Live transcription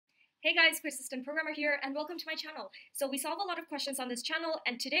Hey guys, Persistent Programmer here, and welcome to my channel. So we solve a lot of questions on this channel,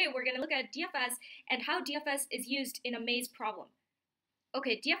 and today we're going to look at DFS and how DFS is used in a maze problem.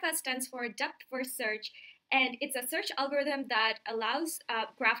 Okay, DFS stands for depth first search, and it's a search algorithm that allows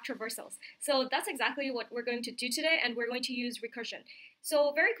graph traversals. So that's exactly what we're going to do today, and we're going to use recursion.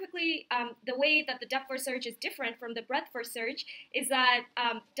 So very quickly, the way that the depth first search is different from the breadth first search is that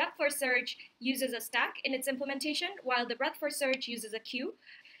depth first search uses a stack in its implementation, while the breadth first search uses a queue.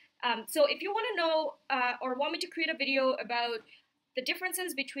 So if you want to know or want me to create a video about the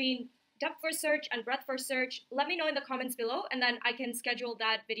differences between depth first search and breadth first search, let me know in the comments below, and then I can schedule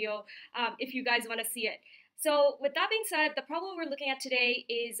that video if you guys want to see it. So with that being said, the problem we're looking at today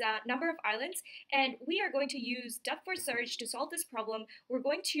is number of islands, and we are going to use depth first search to solve this problem. We're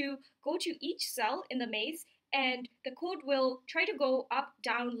going to go to each cell in the maze, and the code will try to go up,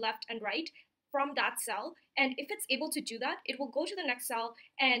 down, left, and right from that cell. And if it's able to do that, it will go to the next cell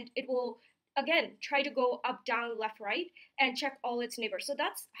and it will again try to go up, down, left, right, and check all its neighbors. So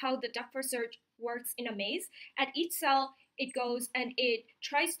that's how the depth first search works in a maze. At each cell, it goes and it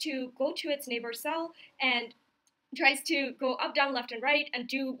tries to go to its neighbor cell and tries to go up, down, left, and right and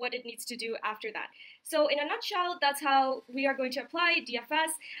do what it needs to do after that. So in a nutshell, that's how we are going to apply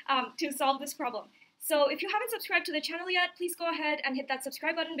DFS to solve this problem. So if you haven't subscribed to the channel yet, please go ahead and hit that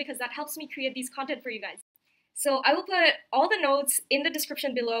subscribe button because that helps me create these content for you guys. So I will put all the notes in the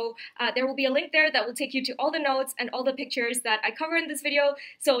description below. There will be a link there that will take you to all the notes and all the pictures that I cover in this video.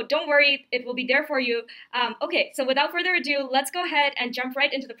 So don't worry, it will be there for you. Okay, so without further ado, let's go ahead and jump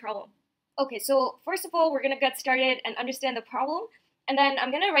right into the problem. Okay, so first of all, we're going to get started and understand the problem. And then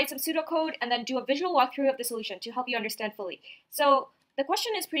I'm going to write some pseudocode and then do a visual walkthrough of the solution to help you understand fully. So the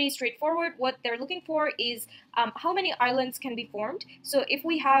question is pretty straightforward. What they're looking for is how many islands can be formed. So if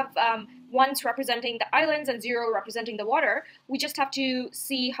we have ones representing the islands and 0 representing the water, we just have to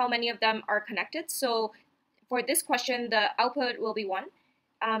see how many of them are connected. So for this question, the output will be 1.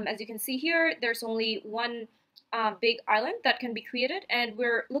 As you can see here, there's only one big island that can be created, and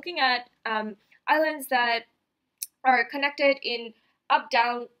we're looking at islands that are connected in up,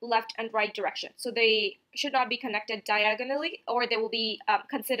 down, left, and right direction. So they should not be connected diagonally, or they will be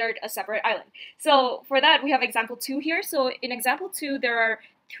considered a separate island. So for that, we have example 2 here. So in example 2, there are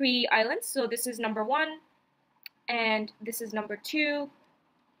 3 islands. So this is number 1, and this is number 2,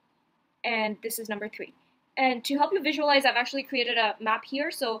 and this is number 3. And to help you visualize, I've actually created a map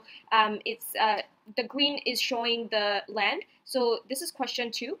here. So it's the green is showing the land. So this is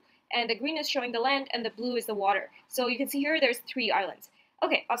question 2. And the green is showing the land, and the blue is the water. So you can see here there's 3 islands.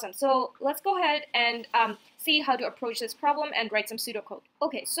 Okay, awesome. So let's go ahead and see how to approach this problem and write some pseudocode.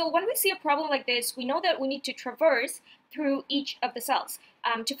 Okay, so when we see a problem like this, we know that we need to traverse through each of the cells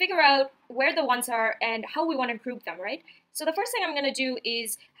to figure out where the ones are and how we want to group them, right? So the first thing I'm going to do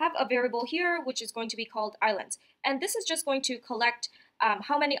is have a variable here, which is going to be called islands. And this is just going to collect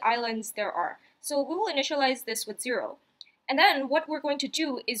how many islands there are. So we will initialize this with 0. And then what we're going to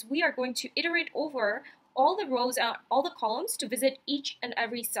do is we are going to iterate over all the rows and all the columns to visit each and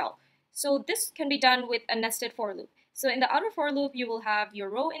every cell. So this can be done with a nested for loop. So in the outer for loop, you will have your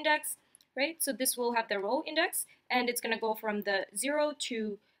row index, right? So this will have the row index, and it's going to go from the 0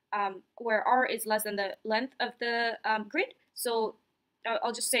 to where r is less than the length of the grid. So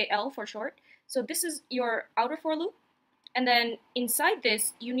I'll just say L for short. So this is your outer for loop. And then inside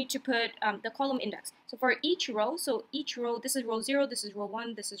this, you need to put the column index. So for each row, this is row 0, this is row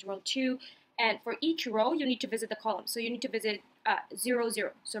 1, this is row 2. And for each row, you need to visit the column. So you need to visit 0,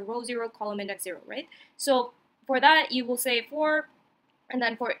 0. So row 0, column index 0, right? So for that, you will say for, and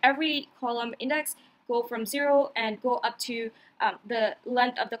then for every column index, go from 0 and go up to the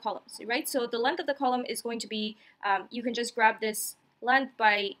length of the columns, right? So the length of the column is going to be, you can just grab this length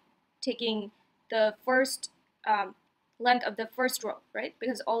by taking the first length of the first row, right?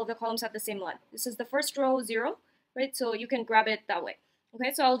 Because all of the columns have the same length. This is the first row, 0, right? So you can grab it that way.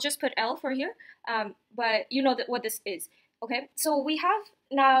 Okay, so I'll just put L for here, but you know what this is. Okay, so we have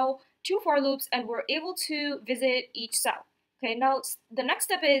now 2 for loops, and we're able to visit each cell. Okay, now the next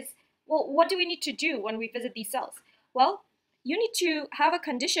step is, well, what do we need to do when we visit these cells? Well, you need to have a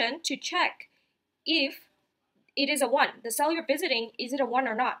condition to check if it is a 1. The cell you're visiting, is it a 1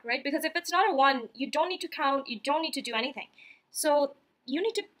 or not, right? Because if it's not a 1, you don't need to count, you don't need to do anything. So you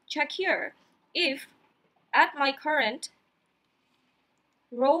need to check here if at my current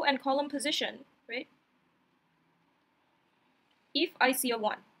row and column position, right, if I see a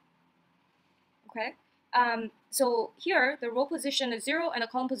 1. Okay, so here the row position is 0 and the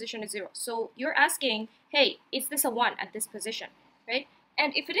column position is 0. So you're asking, hey, is this a 1 at this position, right?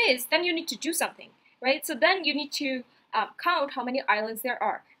 And if it is, then you need to do something, right? So then you need to count how many islands there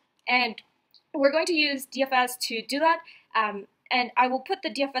are. And we're going to use DFS to do that, and I will put the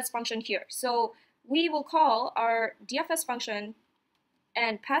DFS function here. So we will call our DFS function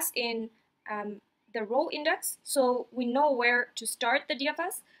and pass in the row index, so we know where to start the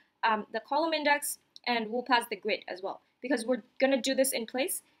DFS, the column index, and we'll pass the grid as well, because we're going to do this in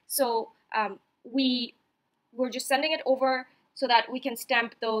place. So we're just sending it over so that we can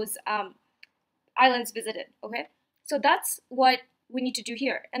stamp those islands visited, okay? So that's what we need to do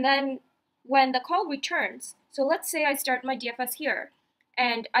here. And then when the call returns, so let's say I start my DFS here,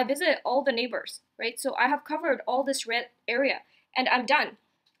 and I visit all the neighbors, right? So I have covered all this red area, and I'm done,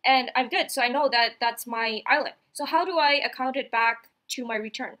 and I'm good. So I know that that's my island. So how do I account it back to my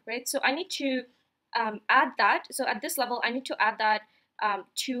return, right? So I need to add that. So at this level, I need to add that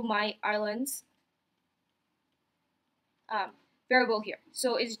to my islands variable here.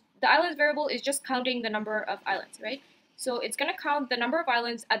 So the islands variable is just counting the number of islands, right? So it's going to count the number of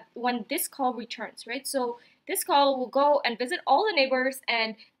islands when this call returns, right? So this call will go and visit all the neighbors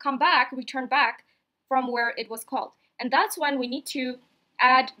and come back, return back from where it was called. And that's when we need to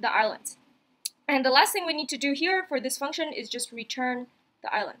add the islands. And the last thing we need to do here for this function is just return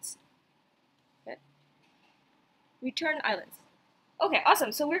the islands. Okay. Return islands. Okay,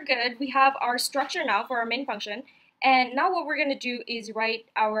 awesome. So we're good. We have our structure now for our main function. And now what we're going to do is write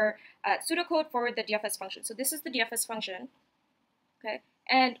our pseudocode for the DFS function. So this is the DFS function. Okay.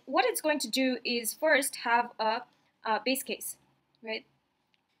 And what it's going to do is first have a base case, right?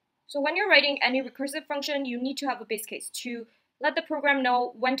 So when you're writing any recursive function, you need to have a base case to let the program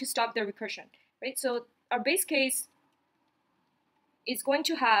know when to stop the recursion, right? So our base case is going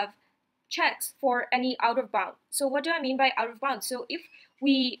to have checks for any out of bound. So what do I mean by out of bound? So if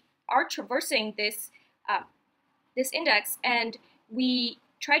we are traversing this index and we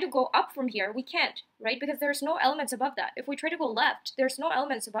try to go up from here, we can't, right? Because there's no elements above that. If we try to go left, there's no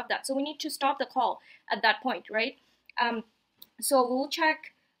elements above that. So we need to stop the call at that point, right? So we'll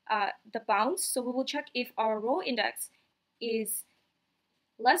check the bounds. So we will check if our row index is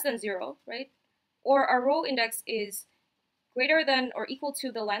less than 0, right? Or our row index is greater than or equal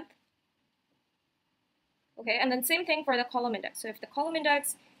to the length. Okay, and then same thing for the column index. So if the column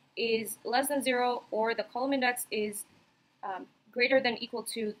index is less than 0 or the column index is greater than equal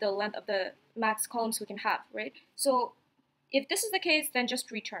to the length of the max columns we can have, right? So if this is the case, then just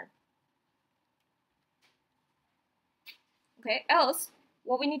return. Okay, else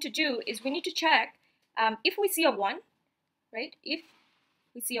what we need to do is we need to check if we see a 1, right? If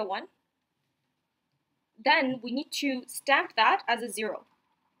we see a 1, then we need to stamp that as a 0.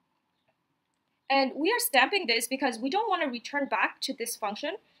 And we are stamping this because we don't want to return back to this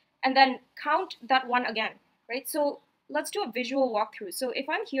function and then count that 1 again, right? So let's do a visual walkthrough. So if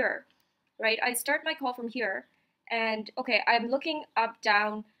I'm here, right, I start my call from here, and okay, I'm looking up,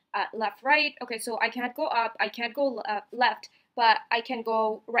 down, left, right. Okay, so I can't go up, I can't go left, but I can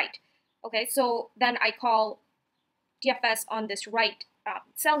go right. Okay, so then I call DFS on this right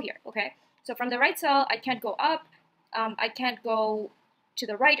cell here, okay? So from the right cell, I can't go up, I can't go to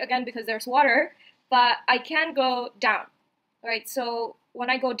the right again because there's water, but I can go down, right? So when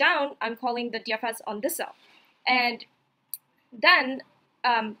I go down, I'm calling the DFS on this cell. And then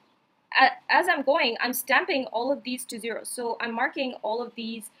as I'm going, I'm stamping all of these to 0. So I'm marking all of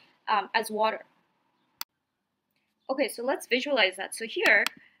these as water. Okay, so let's visualize that. So here,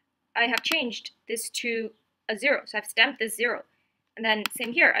 I have changed this to a 0. So I've stamped this 0. And then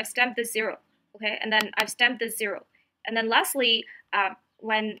same here, I've stamped this 0. Okay, and then I've stamped this 0. And then lastly,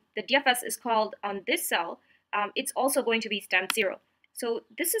 when the DFS is called on this cell, it's also going to be stamped 0. So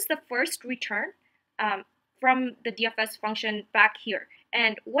this is the first return from the DFS function back here.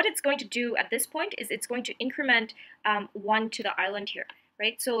 And what it's going to do at this point is it's going to increment 1 to the island here,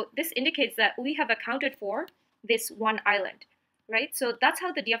 right? So this indicates that we have accounted for this 1 island, right? So that's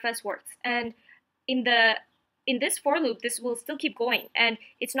how the DFS works. And in this for loop, this will still keep going, and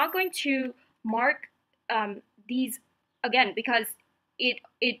it's not going to mark these again because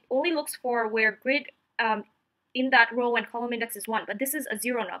it only looks for where grid in that row and column index is 1, but this is a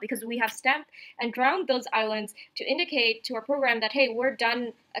 0 now because we have stamped and drowned those islands to indicate to our program that, hey, we're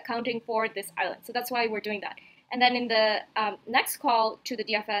done accounting for this island. So that's why we're doing that. And then in the next call to the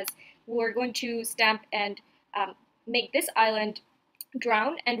DFS, we're going to stamp and make this island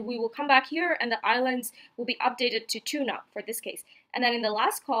drown, and we will come back here and the islands will be updated to 2 now for this case. And then in the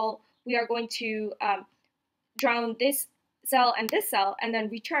last call, we are going to drown this cell and this cell and then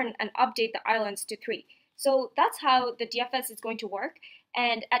return and update the islands to 3. So that's how the DFS is going to work.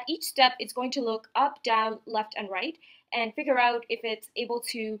 And at each step, it's going to look up, down, left, and right and figure out if it's able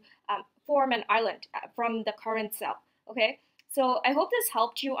to form an island from the current cell. Okay, So I hope this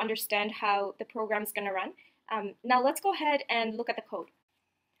helped you understand how the program is going to run. Now let's go ahead and look at the code.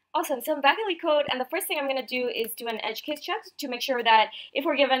 Awesome, so I'm back in Leetcode, and the first thing I'm going to do is do an edge case check to make sure that if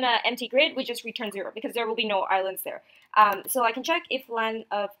we're given an empty grid, we just return 0, because there will be no islands there. So I can check if len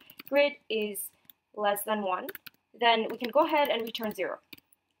of grid is less than 1, then we can go ahead and return 0.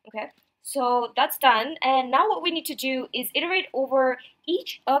 Okay, so that's done, and now what we need to do is iterate over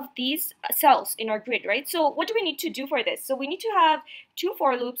each of these cells in our grid, right? So what do we need to do for this? So we need to have 2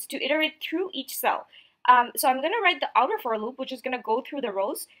 for loops to iterate through each cell. So I'm going to write the outer for loop, which is going to go through the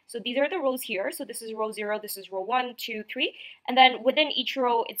rows. So these are the rows here. So this is row 0, this is row 1, 2, 3. And then within each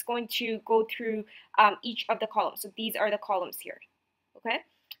row, it's going to go through each of the columns. So these are the columns here. Okay.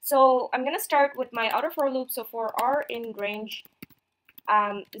 So I'm going to start with my outer for loop. So for r in range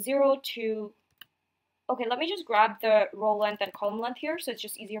 0 to... Okay, let me just grab the row length and column length here. So it's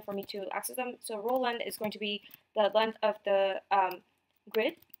just easier for me to access them. So row length is going to be the length of the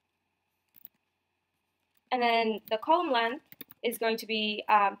grid. And then the column length is going to be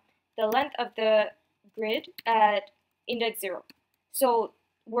the length of the grid at index 0. So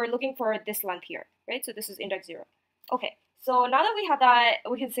we're looking for this length here, right? So this is index 0. Okay, so now that we have that,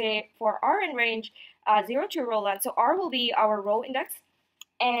 we can say for r in range 0 to row length, so r will be our row index,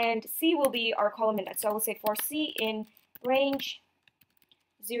 and c will be our column index. So I will say for c in range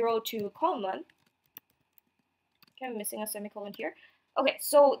 0 to column length. Okay, I'm missing a semicolon here. Okay,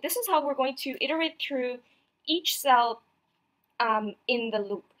 so this is how we're going to iterate through each cell in the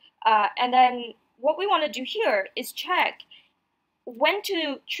loop. And then what we want to do here is check when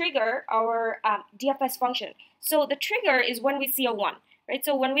to trigger our DFS function. So the trigger is when we see a 1, right?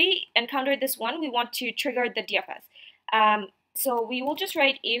 So when we encounter this 1, we want to trigger the DFS. So we will just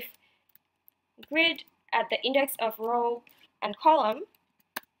write if grid at the index of row and column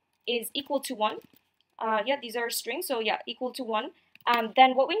is equal to 1. Yeah, these are strings, so yeah, equal to 1.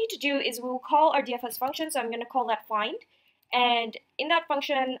 Then what we need to do is we'll call our DFS function, so I'm going to call that find. And in that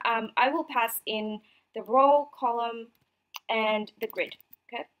function, I will pass in the row, column, and the grid,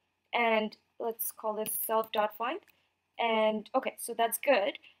 okay? And let's call this self.find. And okay, so that's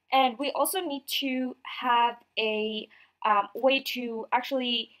good. And we also need to have a way to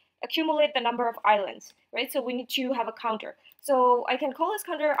actually accumulate the number of islands, right? So we need to have a counter. So I can call this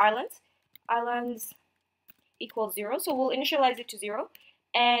counter islands equals 0, so we'll initialize it to 0.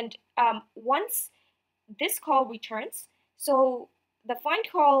 And once this call returns, so the find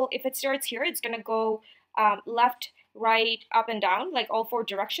call, if it starts here, it's going to go left, right, up, and down, like all 4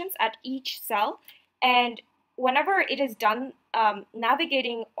 directions at each cell. And whenever it is done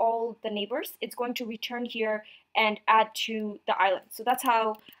navigating all the neighbors, it's going to return here and add to the island. So that's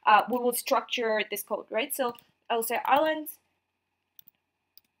how we will structure this code, right? So I will say islands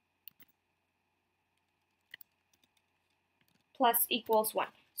plus equals 1.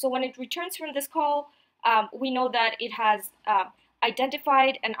 So when it returns from this call, we know that it has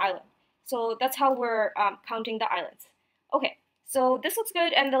identified an island. So that's how we're counting the islands. Okay, so this looks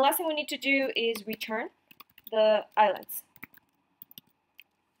good, and the last thing we need to do is return the islands.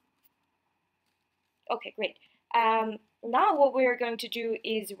 Okay, great. Now what we're going to do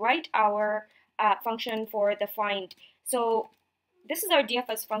is write our function for the find. So this is our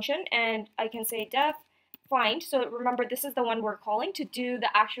DFS function, and I can say def find. So remember, this is the one we're calling to do the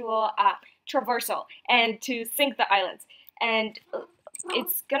actual traversal and to sync the islands. And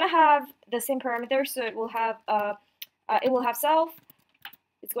it's gonna have the same parameters. So it will have self.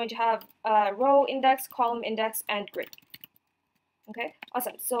 It's going to have row index, column index, and grid. Okay,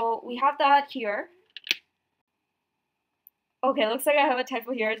 awesome. So we have that here. Okay, looks like I have a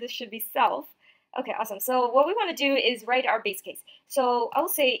typo here. This should be self. Okay, awesome. So what we want to do is write our base case. So I will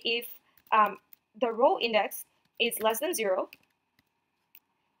say if the row index is less than 0,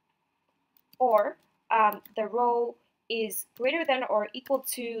 or the row is greater than or equal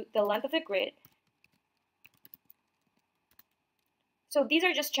to the length of the grid. So these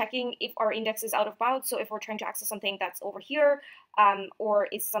are just checking if our index is out of bounds. So if we're trying to access something that's over here, or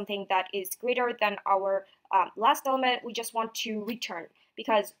is something that is greater than our last element, we just want to return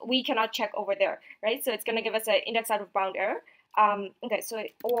because we cannot check over there, right? So it's going to give us an index out of bound error. Okay, so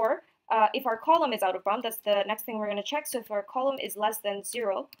or if our column is out of bound, that's the next thing we're going to check. So if our column is less than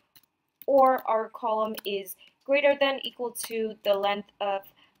 0, or our column is greater than equal to the length of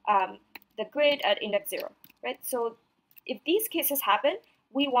the grid at index 0, right? So if these cases happen,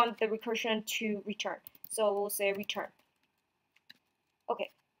 we want the recursion to return. So we'll say return. Okay.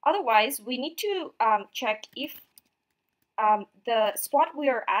 Otherwise, we need to check if the spot we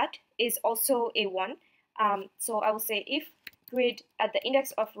are at is also a 1. So I will say if grid at the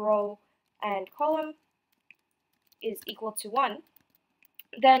index of row and column is equal to 1,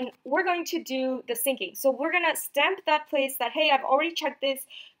 then we're going to do the syncing. So we're going to stamp that place that, hey, I've already checked this,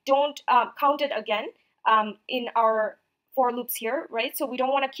 don't count it again in our for loops here, right? So we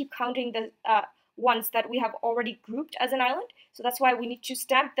don't want to keep counting the ones that we have already grouped as an island. So that's why we need to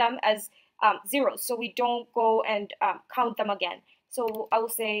stamp them as zeros, so we don't go and count them again. So I will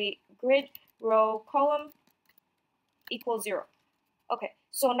say grid row column equals 0. Okay,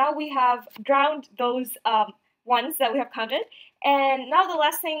 so now we have drowned those ones that we have counted. And now the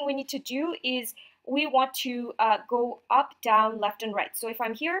last thing we need to do is we want to go up, down, left, and right. So if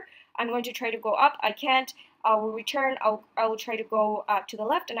I'm here, I'm going to try to go up. I can't. I will return. I will try to go to the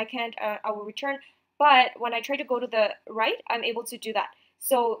left, and I can't. I will return. But when I try to go to the right, I'm able to do that.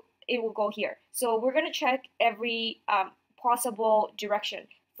 So it will go here. So we're going to check every possible direction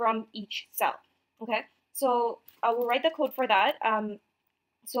from each cell. Okay, so I will write the code for that.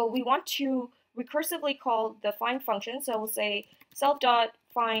 So we want to recursively call the find function. So we'll say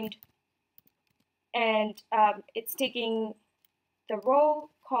self.find, and it's taking the row,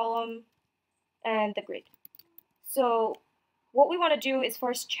 column, and the grid. So what we want to do is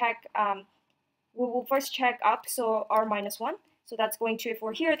first check, we will first check up, so r minus 1. So that's going to, if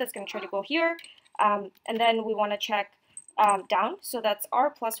we're here, that's going to try to go here. And then we want to check down, so that's r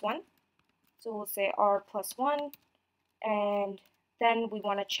plus 1. So we'll say r plus 1, and then we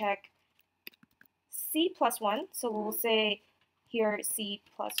want to check c plus 1. So we'll say here c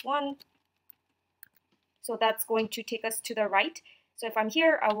plus 1. So that's going to take us to the right. So if I'm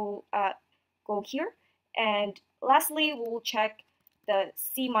here, I will go here. And lastly, we will check the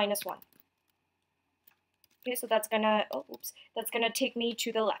c minus 1. Okay, so that's gonna, that's gonna take me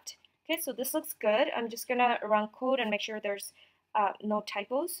to the left. Okay, so this looks good. I'm just gonna run code and make sure there's no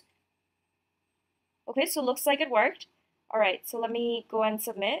typos. Okay, so looks like it worked. All right, so let me go and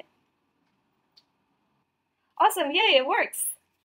submit. Awesome, yay, it works.